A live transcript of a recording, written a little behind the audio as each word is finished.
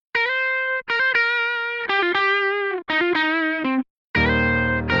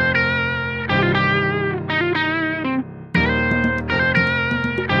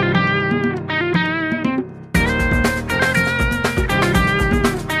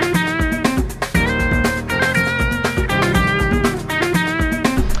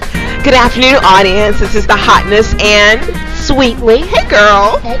Good afternoon, audience. This is the Hotness and Sweetly. Hey,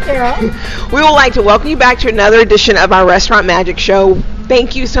 girl. Hey, girl. We would like to welcome you back to another edition of our Restaurant Magic Show.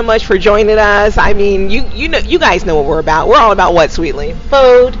 Thank you so much for joining us. I mean, you guys know what we're about. We're all about what, Sweetly?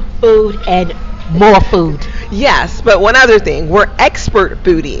 Food, and more food. Yes, but one other thing, we're expert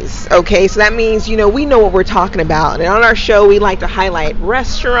foodies, okay? So that means, we know what we're talking about. And on our show, we like to highlight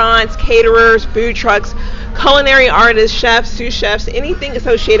restaurants, caterers, food trucks, culinary artists, chefs, sous chefs, anything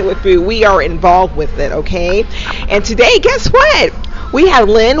associated with food. We are involved with it, okay? And today, guess what? We have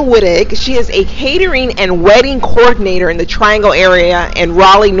Lynn Wittig. She is a catering and wedding coordinator in the Triangle area in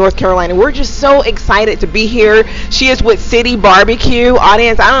Raleigh, North Carolina. We're just so excited to be here. She is with City Barbecue.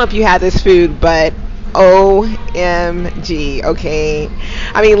 Audience, I don't know if you had this food, but OMG, okay?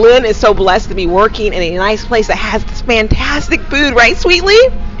 I mean, Lynn is so blessed to be working in a nice place that has this fantastic food, right, Sweetly?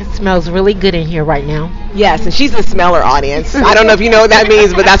 It smells really good in here right now. Yes, and she's a smeller, audience. I don't know if you know what that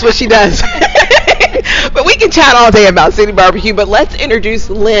means, but that's what she does. But we can chat all day about City Barbecue, but let's introduce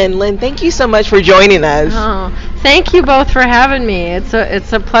Lynn. Lynn, thank you so much for joining us. Oh, thank you both for having me. It's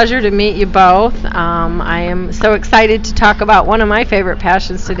a pleasure to meet you both. I am so excited to talk about one of my favorite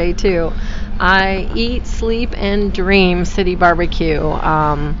passions today, too. I eat, sleep, and dream City Barbecue.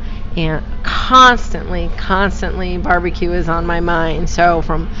 And constantly barbecue is on my mind. So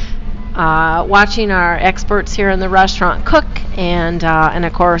from watching our experts here in the restaurant cook, and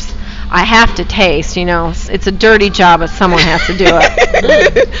of course I have to taste. It's a dirty job, but someone has to do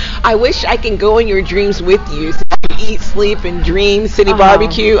it. I wish I can go in your dreams with you, so I can eat, sleep, and dream City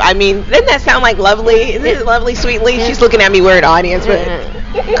Barbecue. I mean, doesn't that sound like lovely? Isn't it lovely, Sweetly? She's looking at me weird, audience, but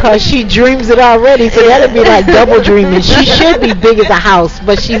because she dreams it already, so that'd be like double dreaming. She should be big as a house,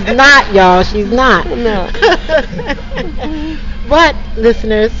 but she's not, y'all. She's not. No. But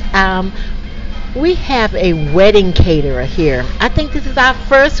listeners, we have a wedding caterer here. I think this is our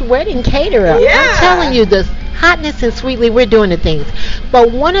first wedding caterer. Yeah. I'm telling you, this Hotness and Sweetly, we're doing the things.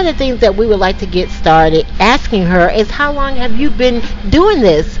 But one of the things that we would like to get started asking her is, how long have you been doing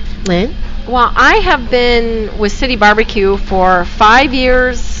this, Lynn? Well, I have been with City Barbecue for 5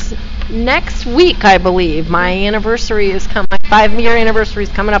 years. Next week, I believe, my 5-year anniversary is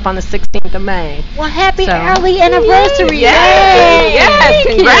coming up on the 16th of May. Well, happy early anniversary! Yay!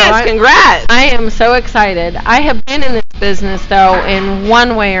 Yes, congrats! I am so excited. I have been in this business, though, in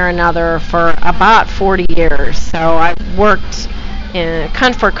one way or another for about 40 years. So I've worked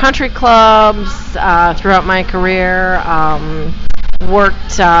for country clubs throughout my career.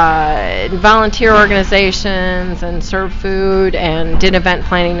 Worked in volunteer organizations and served food and did event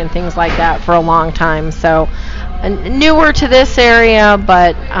planning and things like that for a long time. So newer to this area,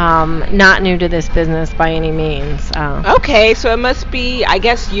 but not new to this business by any means. Okay, so it must be, I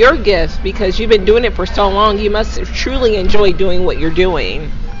guess, your gift, because you've been doing it for so long. You must truly enjoy doing what you're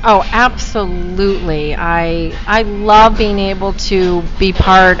doing. Oh, absolutely. I love being able to be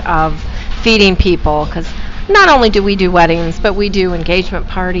part of feeding people, because not only do we do weddings, but we do engagement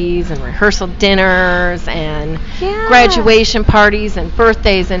parties and rehearsal dinners and graduation parties and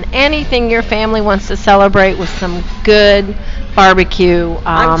birthdays and anything your family wants to celebrate with some good barbecue.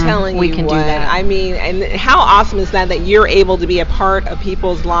 I'm telling we you can what, do that. I mean, and how awesome is that you're able to be a part of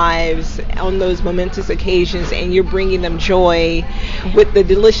people's lives on those momentous occasions, and you're bringing them joy with the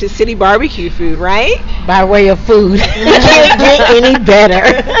delicious City Barbecue food, right? By way of food. It can't get any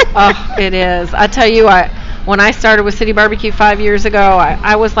better. Oh, it is. I tell you, when I started with City Barbecue 5 years ago,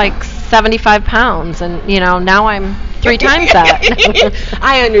 I was like 75 pounds, and now I'm 3 times that.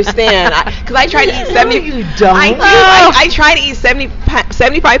 I understand, because I try to eat 70. No, you don't. I do. I try to eat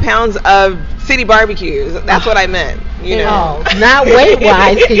 75 pounds of City Barbecues. That's what I meant. No, not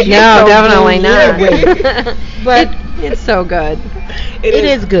weight-wise. No, definitely not. But it's so good. It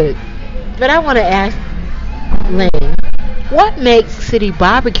is good. But I want to ask Lynn, what makes City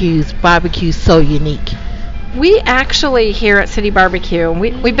Barbecue's barbecue so unique? We actually, here at City Barbecue,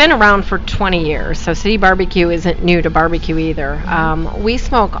 we've been around for 20 years, so City Barbecue isn't new to barbecue either. We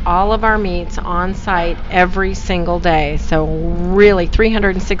smoke all of our meats on site every single day, so really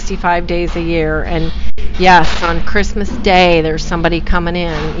 365 days a year. And yes, on Christmas Day, there's somebody coming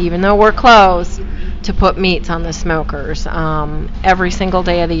in, even though we're closed, to put meats on the smokers. Every single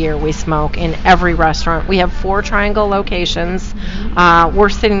day of the year we smoke in every restaurant. We have 4 Triangle locations. We're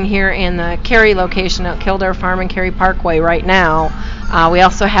sitting here in the Cary location at Kildare Farm and Cary Parkway right now. We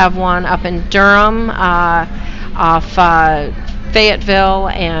also have one up in Durham off Fayetteville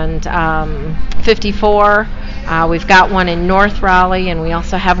and 54. We've got one in North Raleigh, and we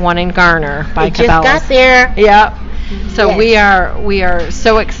also have one in Garner by Cabela's. Just got there. Yep. So Yes. we are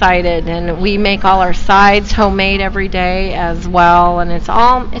so excited, and we make all our sides homemade every day as well, and it's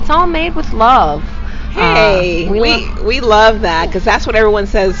all made with love. Hey, We we love. we love that because that's what everyone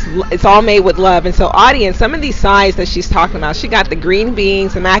says. It's all made with love. And so, audience, some of these sides that she's talking about, she got the green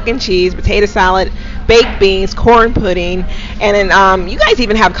beans, the mac and cheese, potato salad, baked beans, corn pudding, and then you guys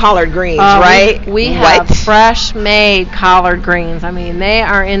even have collard greens, right? We What? have fresh made collard greens. I mean, they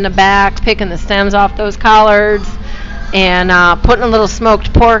are in the back, picking the stems off those collards, and putting a little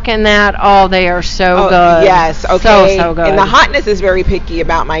smoked pork in that. Oh, they are so Oh, good. yes, okay. So good. And the hotness is very picky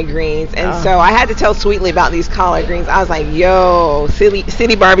about my greens. And Oh. so I had to tell Sweetly about these collard greens. I was like, yo,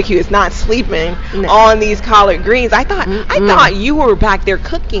 City Barbecue is not sleeping No. on these collard greens. I Mm-mm. thought you were back there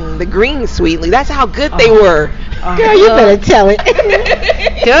cooking the greens, Sweetly. That's how good they Oh. were. Oh, Girl, you better good. tell it.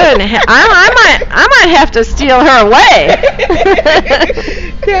 Good. I might have to steal her away.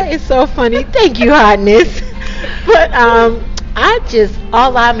 That is so funny. Thank you, Hotness. But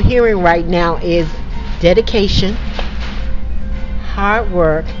all I'm hearing right now is dedication, hard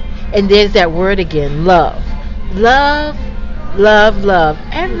work, and there's that word again, love. Love, love, love.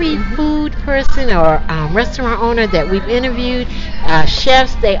 Every food person or restaurant owner that we've interviewed,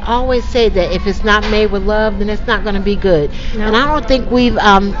 chefs, they always say that if it's not made with love, then it's not going to be good. No. And I don't think we've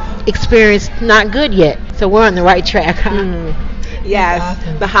experienced not good yet. So we're on the right track. Huh? Mm. Yes,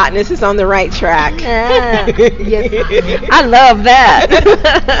 Awesome. the hotness is on the right track. Yes. I love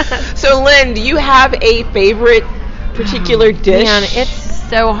that. So, Lynn, do you have a favorite particular dish? Man, it's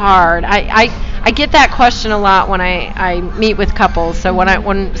so hard. I get that question a lot when I meet with couples. So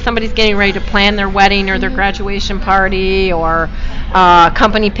when somebody's getting ready to plan their wedding or their graduation party or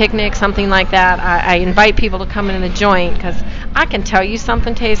company picnic, something like that, I invite people to come in the joint because I can tell you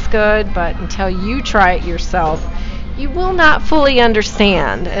something tastes good, but until you try it yourself, you will not fully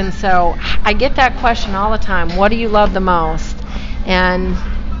understand. And so I get that question all the time. What do you love the most? And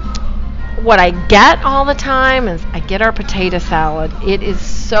what I get all the time is I get our potato salad. It is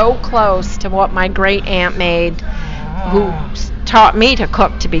so close to what my great aunt made, who taught me to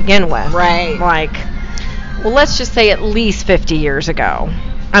cook to begin with. Right. Like, well, let's just say at least 50 years ago.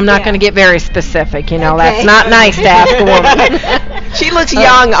 I'm not Yeah. going to get very specific, Okay. That's not nice to ask a woman. She looks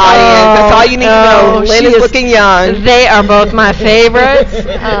young, audience. That's all you need to know. Lynn she is looking young. They are both my favorites.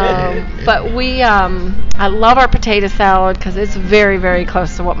 But I love our potato salad because it's very, very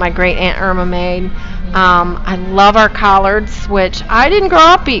close to what my great Aunt Irma made. I love our collards, which I didn't grow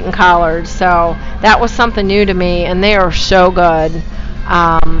up eating collards, so that was something new to me, and they are so good.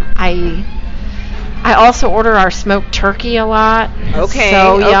 I also order our smoked turkey a lot. Okay,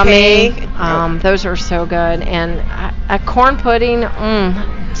 So okay. yummy. Those are so good. And a corn pudding,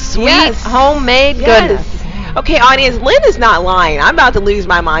 sweet, Yes. homemade goodness. Okay, audience, Lynn is not lying. I'm about to lose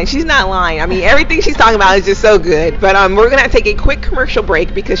my mind. She's not lying. I mean, everything she's talking about is just so good. But we're going to take a quick commercial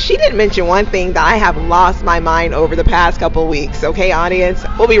break because she didn't mention one thing that I have lost my mind over the past couple weeks. Okay, audience?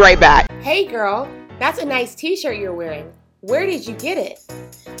 We'll be right back. Hey girl, that's a nice t-shirt you're wearing. Where did you get it?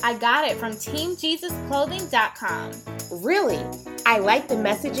 I got it from TeamJesusClothing.com. Really? I like the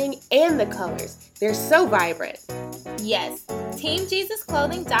messaging and the colors. They're so vibrant. Yes,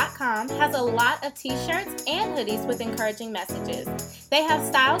 TeamJesusClothing.com has a lot of t-shirts and hoodies with encouraging messages. They have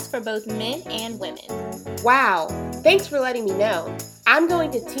styles for both men and women. Wow, thanks for letting me know. I'm going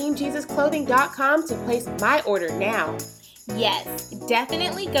to TeamJesusClothing.com to place my order now. Yes,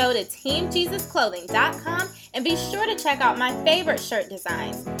 definitely go to TeamJesusClothing.com and be sure to check out my favorite shirt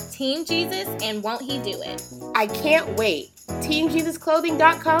designs, Team Jesus and Won't He Do It? I can't wait.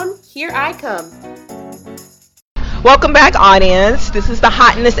 TeamJesusClothing.com, here I come. Welcome back, audience. This is the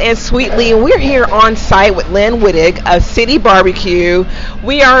Hotness and Sweetly, and we're here on site with Lynn Wittig of City Barbecue.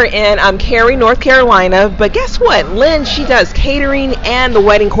 We are in Cary, North Carolina, but guess what? Lynn, she does catering and the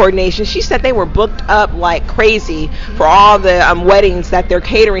wedding coordination. She said they were booked up like crazy for all the weddings that they're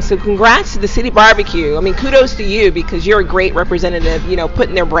catering, so congrats to the City Barbecue. I mean, kudos to you because you're a great representative,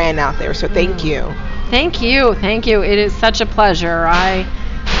 putting their brand out there, so thank you. Thank you. It is such a pleasure.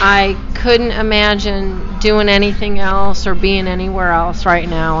 I couldn't imagine doing anything else or being anywhere else right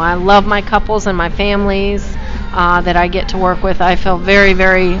now. I love my couples and my families that I get to work with. I feel very,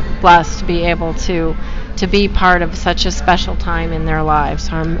 very blessed to be able to be part of such a special time in their lives.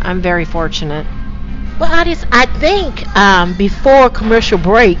 So I'm very fortunate. Well, I think before commercial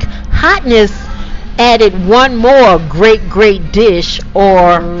break, Hotness added one more great dish,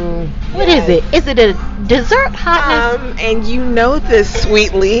 or what is it? Is it a dessert, Hotness? And you know this,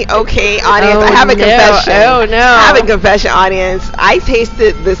 Sweetly. Okay, audience, Oh, I have a no. confession. Oh, no. I have a confession, audience. I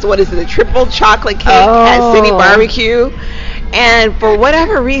tasted this, what is it, the triple chocolate cake at City Oh. Barbecue. And for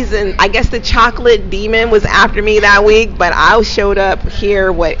whatever reason, I guess the chocolate demon was after me that week, but I showed up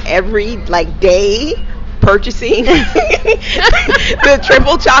here every day purchasing the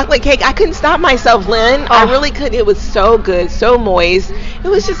triple chocolate cake. I couldn't stop myself, Lynn. I really couldn't. It was so good, so moist. It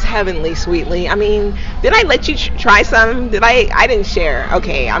was just heavenly, Sweetly. I mean, did I let you try some? I didn't share.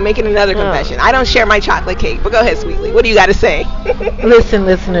 Okay, I'm making another confession. I don't share my chocolate cake. But go ahead, Sweetly. What do you got to say? Listen,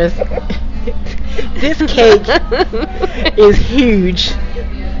 listeners. This cake is huge.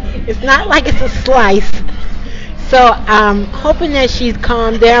 It's not like it's a slice. So I'm hoping that she's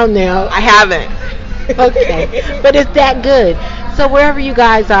calmed down now. I haven't. Okay, but it's that good. So wherever you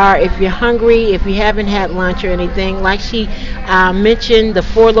guys are, if you're hungry, if you haven't had lunch or anything, like she mentioned, the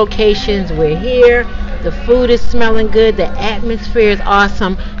 4 locations, we're here. The food is smelling good. The atmosphere is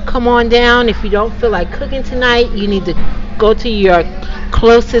awesome. Come on down. If you don't feel like cooking tonight, you need to go to your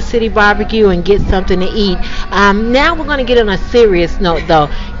closest City Barbecue and get something to eat. Now we're going to get on a serious note, though.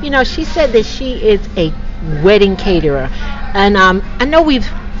 She said that she is a wedding caterer. And I know we've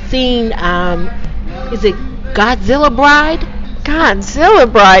seen... is it Godzilla Bride? Godzilla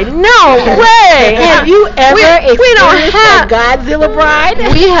Bride? No way! Have you ever we don't have a Godzilla Bride?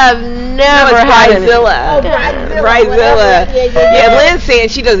 We have never had Bridezilla. Oh, Bridezilla. Bridezilla. Yeah, Lynn's saying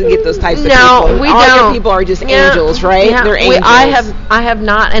she doesn't get those types of people. No, we All don't. your people are just angels, right? Yeah, They're angels. I have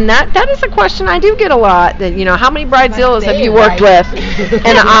not, and that is a question I do get a lot. That how many Bridezillas have you worked with?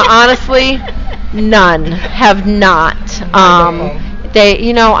 And honestly, none have not.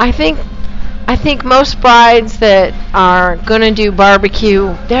 I think most brides that are gonna do barbecue,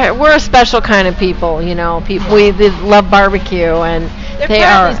 we're a special kind of people. We love barbecue, and they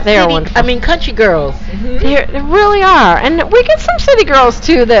are wonderful. I mean, country girls. They really are, and we get some city girls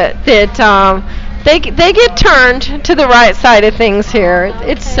too that they get turned to the right side of things here.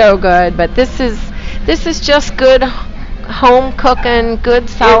 It's so good, but this is just good home cooking, good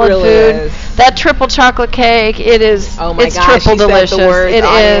solid really food. Is. That triple chocolate cake, it's gosh, triple delicious. It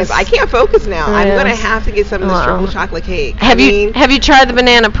is. I can't focus now. I'm gonna have to get some of this triple chocolate cake. Have you tried the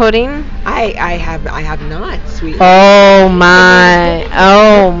banana pudding? I have not, sweetie. Oh my,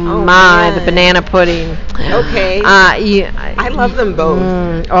 the banana pudding. Okay. I love them both.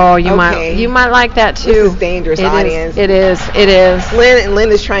 You might like that too. This is dangerous, audience. It is.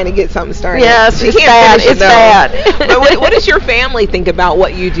 Lynn is trying to get something started. Yes, she it's can't bad. It's bad. But what does your family think about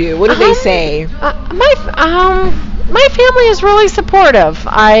what you do? What do they say? My family is really supportive.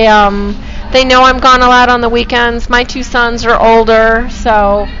 They know I'm gone a lot on the weekends. My 2 sons are older,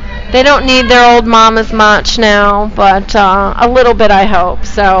 so they don't need their old mom as much now, but a little bit, I hope.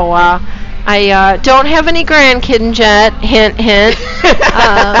 So I don't have any grandkids yet, hint, hint.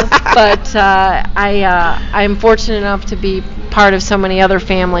 But I'm fortunate enough to be part of so many other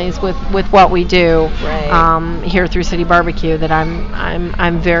families with what we do here through City Barbecue that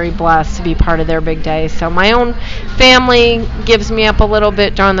I'm very blessed to be part of their big day. So my own family gives me up a little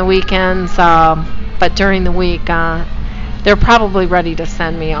bit during the weekends, but during the week they're probably ready to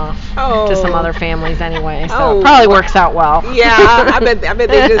send me off to some other families anyway. So it probably works out well. Yeah, I bet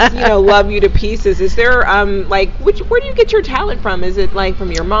they just love you to pieces. Is there where do you get your talent from? Is it like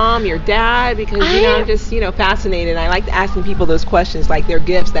from your mom, your dad? Because I'm just fascinated. I like asking people those questions, like their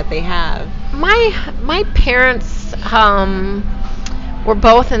gifts that they have. My parents were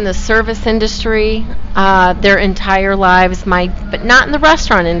both in the service industry their entire lives. But not in the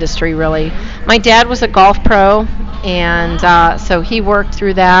restaurant industry really. My dad was a golf pro. And so he worked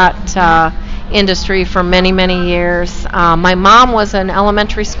through that industry for many, many years. My mom was an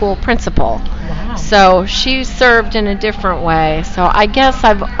elementary school principal. Wow. So she served in a different way. So I guess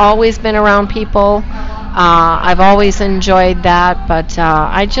I've always been around people. I've always enjoyed that. But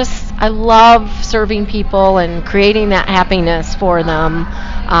I love serving people and creating that happiness for them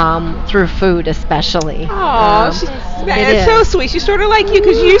through food especially. It's so sweet. She's sort of like you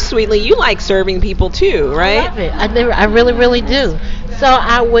because you like serving people too, right? I love it. I really, really do. So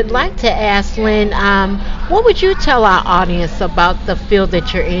I would like to ask Lynn, what would you tell our audience about the field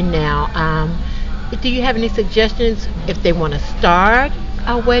that you're in now? Do you have any suggestions if they want to start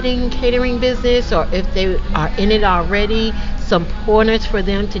a wedding catering business or if they are in it already, some pointers for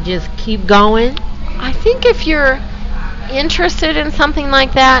them to just keep going? I think if you're interested in something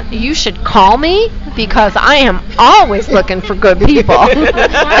like that, you should call me because I am always looking for good people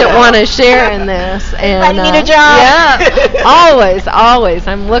that want to share in this. And need a job. Yeah, always.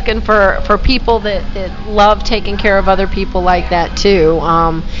 I'm looking for people that love taking care of other people like that too,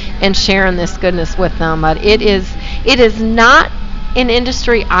 and sharing this goodness with them. But it is not an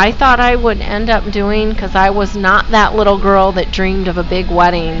industry I thought I would end up doing because I was not that little girl that dreamed of a big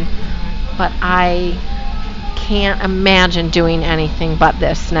wedding, but I can't imagine doing anything but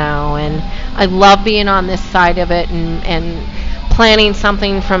this now, and I love being on this side of it and planning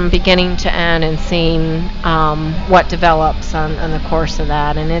something from beginning to end and seeing what develops on the course of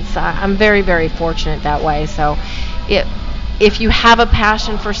that. And it's I'm very, very fortunate that way. So if you have a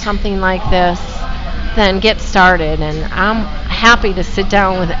passion for something like this, then get started, and I'm happy to sit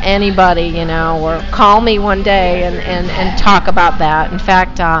down with anybody, or call me one day and talk about that. In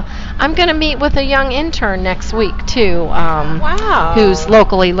fact, I'm going to meet with a young intern next week too, Wow. who's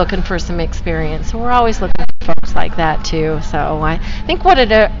locally looking for some experience. So we're always looking for folks like that too. So I think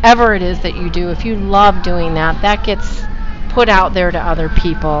whatever it is that you do, if you love doing that, that gets put out there to other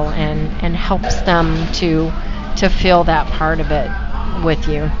people and helps them to feel that part of it with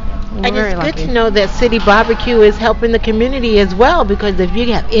you. We're And very it's good lucky. to know that City Barbecue is helping the community as well, because if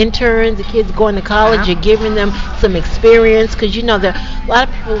you have interns, the kids going to college, you're giving them some experience, because there a lot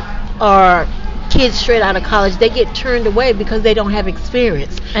of people are kids straight out of college, they get turned away because they don't have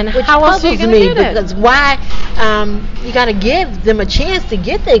experience. And which how else are you puzzles gonna me, get it? because why you got to give them a chance to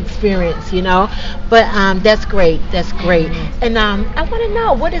get the experience, But that's great. That's great. Mm-hmm. And I want to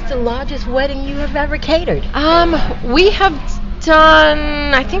know, what is the largest wedding you have ever catered? We have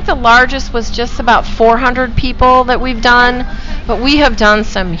done, I think the largest was just about 400 people that we've done, but we have done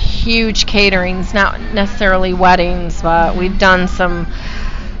some huge caterings, not necessarily weddings, but we've done some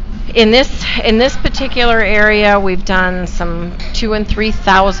in this particular area. We've done some 2,000 and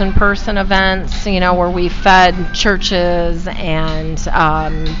 3,000 person events, where we fed churches and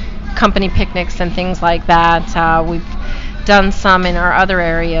company picnics and things like that. We've done some in our other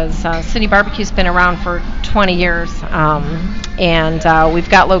areas. City Barbecue's been around for 20 years, and we've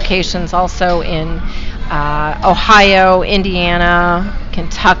got locations also in Ohio, Indiana,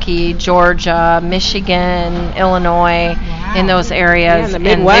 Kentucky, Georgia, Michigan, Illinois, in those areas. Yeah, in the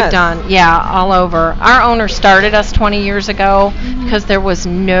and Midwest. they've done, all over. Our owner started us 20 years ago because there was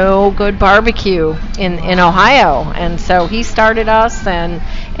no good barbecue in Ohio, and so he started us,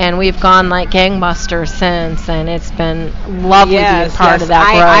 and we've gone like gangbusters since, and it's been lovely being part of that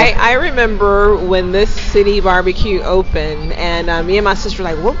growth. I remember when this City Barbecue opened, and me and my sister were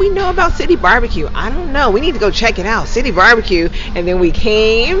like, what we know about City Barbecue? I don't know. We need to go check it out, City Barbecue. And then we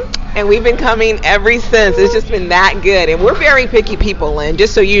came, and we've been coming ever since. It's just been that good. And we're very picky people, Lynn,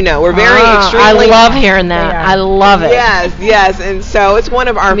 just so you know. We're very extremely... I love hearing that. I love it. Yes. And so it's one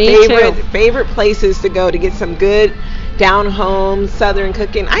of our Me favorite places to go to get some good down-home Southern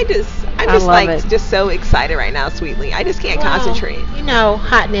cooking. I'm just love it. just so excited right now, Sweetly. I just can't concentrate.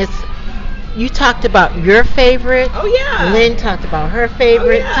 Hotness, you talked about your favorite. Oh, yeah. Lynn talked about her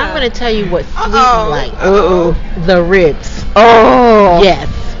favorite. Oh, yeah. So I'm going to tell you what Sweet like. Uh-oh. The ribs. Oh. Yes.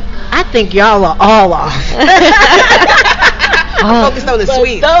 I think y'all are all off. I'm focused on the But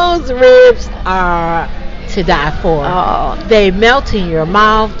sweet. those ribs are to die for. Oh. They melt in your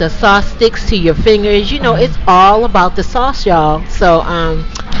mouth. The sauce sticks to your fingers. It's all about the sauce, y'all. So,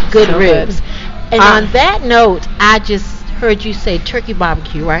 good So ribs. good. And on that note, I just heard you say turkey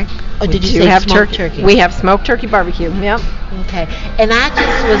barbecue, right? Or did you say have smoked turkey? We have smoked turkey barbecue. Yep. Okay. And I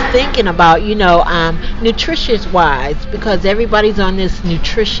just was thinking about, nutritious wise, because everybody's on this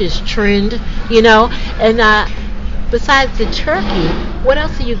nutritious trend, and besides the turkey, what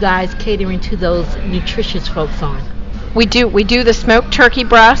else are you guys catering to those nutritious folks on? We do the smoked turkey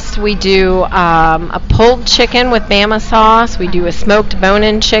breast. We do a pulled chicken with Bama sauce. We do a smoked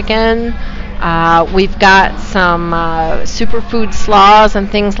bone-in chicken. We've got some superfood slaws and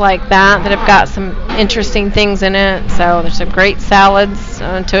things like that have got some interesting things in it. So there's some great salads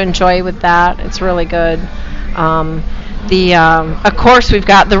to enjoy with that. It's really good. Of course, we've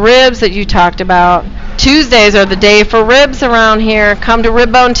got the ribs that you talked about. Tuesdays are the day for ribs around here. Come to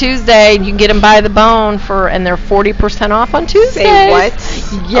Rib Bone Tuesday. You can get them by the bone and they're 40% off on Tuesdays. Say what?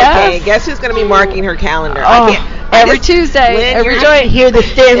 Yes. Okay, guess who's going to be marking her calendar? Every Tuesday, Lynn, every you're- joint. Hear the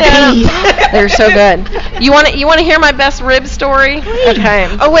stampede. They're so good. You want to hear my best rib story? Okay.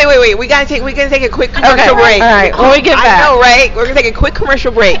 Oh, wait. We gotta take a quick commercial break. All right. When we get back. I know, right? We're gonna take a quick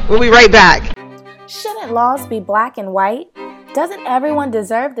commercial break. We'll be right back. Shouldn't laws be black and white? Doesn't everyone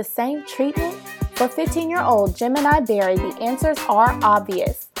deserve the same treatment? For 15-year-old Gemini Berry, the answers are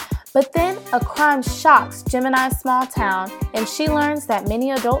obvious. But then a crime shocks Gemini's small town, and she learns that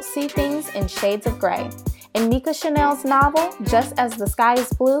many adults see things in shades of gray. In Nika Chanel's novel, Just as the Sky is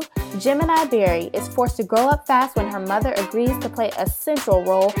Blue, Gemini Berry is forced to grow up fast when her mother agrees to play a central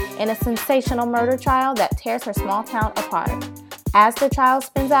role in a sensational murder trial that tears her small town apart. As the trial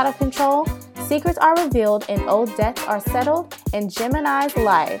spins out of control, secrets are revealed and old debts are settled, and Gemini's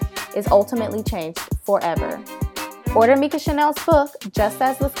life is ultimately changed forever. Order Mika Chanel's book, Just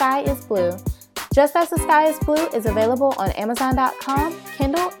as the Sky is Blue, Just As the Sky is Blue is available on Amazon.com,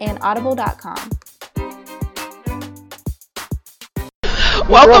 Kindle, and Audible.com.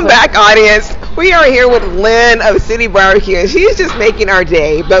 Welcome back, audience. We are here with Lynn of City Barbecue, and she's just making our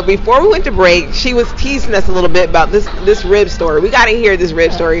day. But before we went to break, she was teasing us a little bit about this rib story. We got to hear this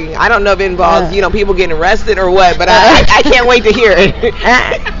rib story. I don't know if it involves, people getting arrested or what, but I can't wait to hear it.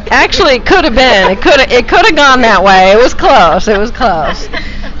 Actually, it could have been. It could have gone that way. It was close.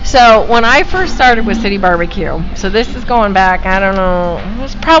 So when I first started with City Barbecue, so this is going back, I don't know, it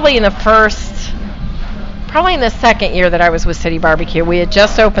was probably in the second year that I was with City Barbecue. We had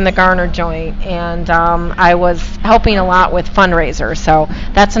just opened the Garner joint, and I was helping a lot with fundraisers. So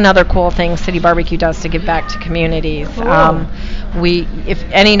that's another cool thing City Barbecue does to give back to communities. Cool. If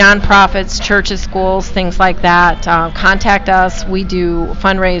any nonprofits, churches, schools, things like that, contact us. We do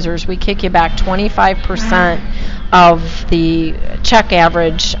fundraisers. We kick you back 25% of the check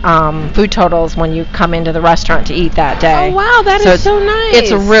average food totals when you come into the restaurant to eat that day. Oh, wow, that is so nice.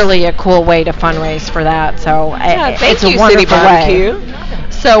 It's really a cool way to fundraise for that. So it's a City wonderful Barbecue. way.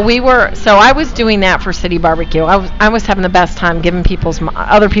 So I was doing that for City Barbecue. I was having the best time giving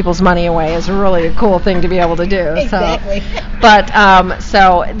other people's money away. It's really a cool thing to be able to do. Exactly.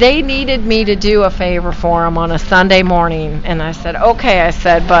 So they needed me to do a favor for them on a Sunday morning, and I said, okay.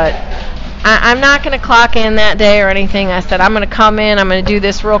 But I'm not going to clock in that day or anything. I said, I'm going to come in. I'm going to do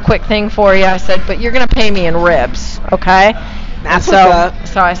this real quick thing for you. I said, but you're going to pay me in ribs, okay? That's what's up.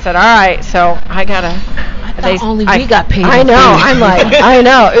 So I said, all right. So I got to. We got paid. I know. I'm like, I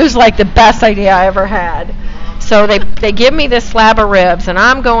know. It was like the best idea I ever had. So they give me this slab of ribs, and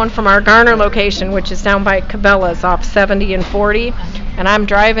I'm going from our Garner location, which is down by Cabela's off 70 and 40, and I'm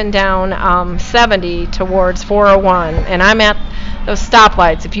driving down 70 towards 401, and I'm at those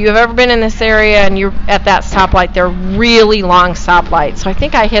stoplights. If you have ever been in this area and you're at that stoplight, they're really long stoplights. So I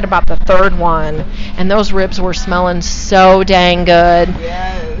think I hit about the third one, and those ribs were smelling so dang good.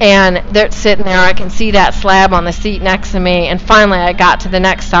 Yes. And they're sitting there. I can see that slab on the seat next to me. And finally, I got to the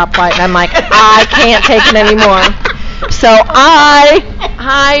next stoplight, and I'm like, I can't take it anymore. So I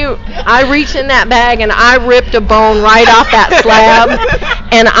reached in that bag and I ripped a bone right off that slab,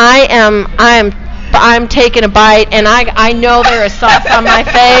 and I'm taking a bite, and I know there is sauce on my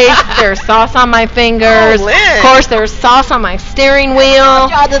face, there's sauce on my fingers, of course there's sauce on my steering wheel,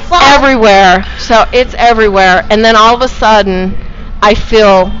 everywhere. So it's everywhere, and then all of a sudden I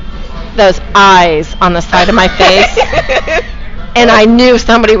feel those eyes on the side of my face. And I knew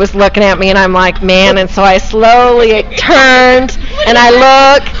somebody was looking at me, and I'm like, man. And so I slowly turned, and I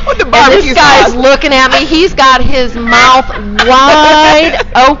look, and this guy's looking at me. He's got his mouth wide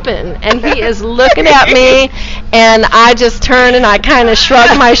open, and he is looking at me. And I just turned, and I kind of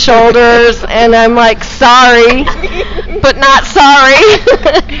shrugged my shoulders, and I'm like, sorry, but not sorry.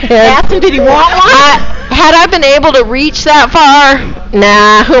 After, did he want one? Had I been able to reach that far?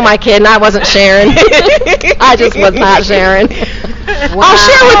 Nah, who am I kidding? I wasn't sharing. I just was not sharing. Wow. I'll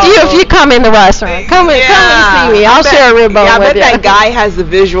share with you if you come in the restaurant. Come and see me. I'll share a rib bone with you. I bet that guy has the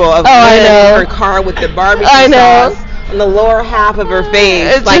visual of her car with the barbecue sauce on the lower half of her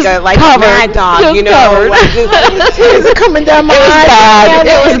face, it's like a mad dog, just you know. Covered. Like tears are coming down my eyes.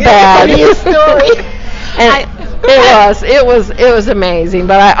 It was bad. Story. And it was amazing.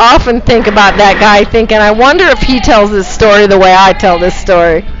 But I often think about that guy, thinking, I wonder if he tells this story the way I tell this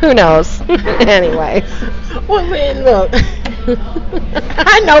story. Who knows? Anyway. Well, Lynn, look.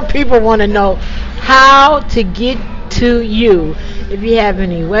 I know people want to know how to get to you. If you have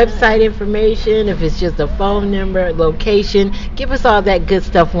any website information, if it's just a phone number, location, give us all that good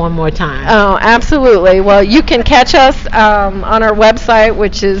stuff one more time. Oh, absolutely. Well, you can catch us on our website,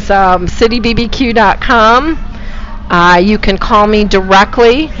 which is citybbq.com. You can call me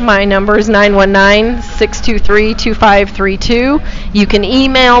directly. My number is 919-623-2532. You can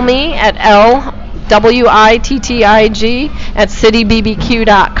email me at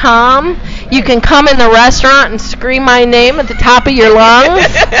lwittig@citybbq.com. You can come in the restaurant and scream my name at the top of your lungs.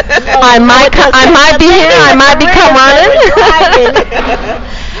 I might be here. I might become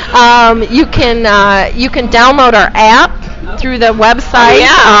running. You can download our app through the website.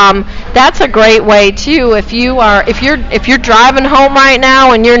 That's a great way too. If you're driving home right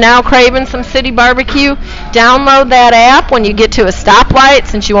now and you're now craving some City Barbecue, download that app when you get to a stoplight,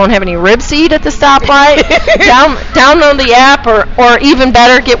 since you won't have any ribs to eat at the stoplight. Download the app, or even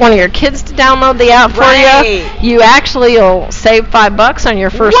better, get one of your kids to download the app for you. You actually will save $5 on your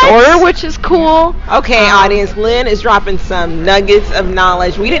first order, which is cool. Okay, audience, Lynn is dropping some nuggets of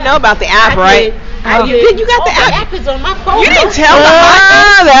knowledge. We didn't know about the app, right? You got the app. The app is on my phone. You didn't tell me.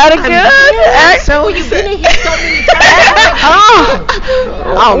 That is good. So you've been in here so many times.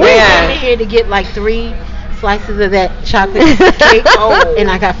 Oh, we man. came in here to get like 3 slices of that chocolate cake, and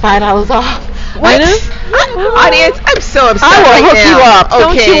I got $5 off. What? Audience, I'm so upset I will right hook now. you up.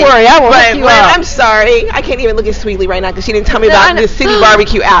 Don't Okay. you worry, I will but, hook you but up. I'm sorry. I can't even look at Sweetly right now because she didn't tell me No, I about know. the City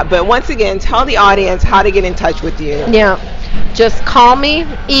Barbecue app. But once again, tell the audience how to get in touch with you. Yeah. Just call me,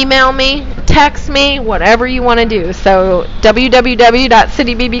 email me, text me, whatever you want to do. So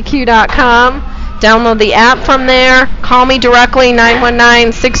www.citybbq.com. Download the app from there. Call me directly,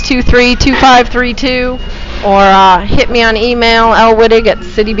 919-623-2532. Or hit me on email,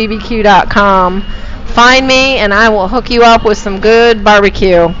 lwittig@citybbq.com. Find me, and I will hook you up with some good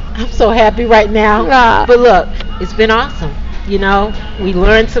barbecue. I'm so happy right now. Ah. But look, it's been awesome. You know, we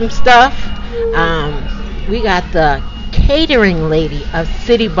learned some stuff. We got the catering lady of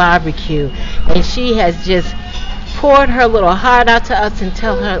City Barbecue, and she has just poured her little heart out to us and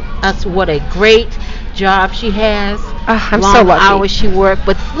tell us what a great job she has. I'm long so lucky. hours she worked,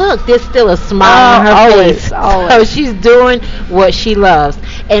 but look, there's still a smile on her always, face. always. So she's doing what she loves.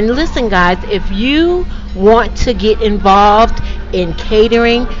 And listen, guys, if you want to get involved in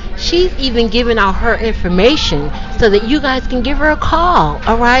catering, she's even giving out her information so that you guys can give her a call.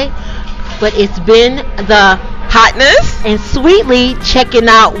 All right? But it's been the Hotness. and Sweetly checking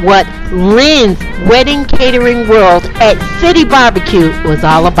out what Lynn's Wedding Catering World at City Barbecue was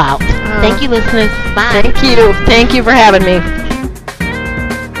all about. Thank you, listeners. Bye. Thank you. Thank you for having me.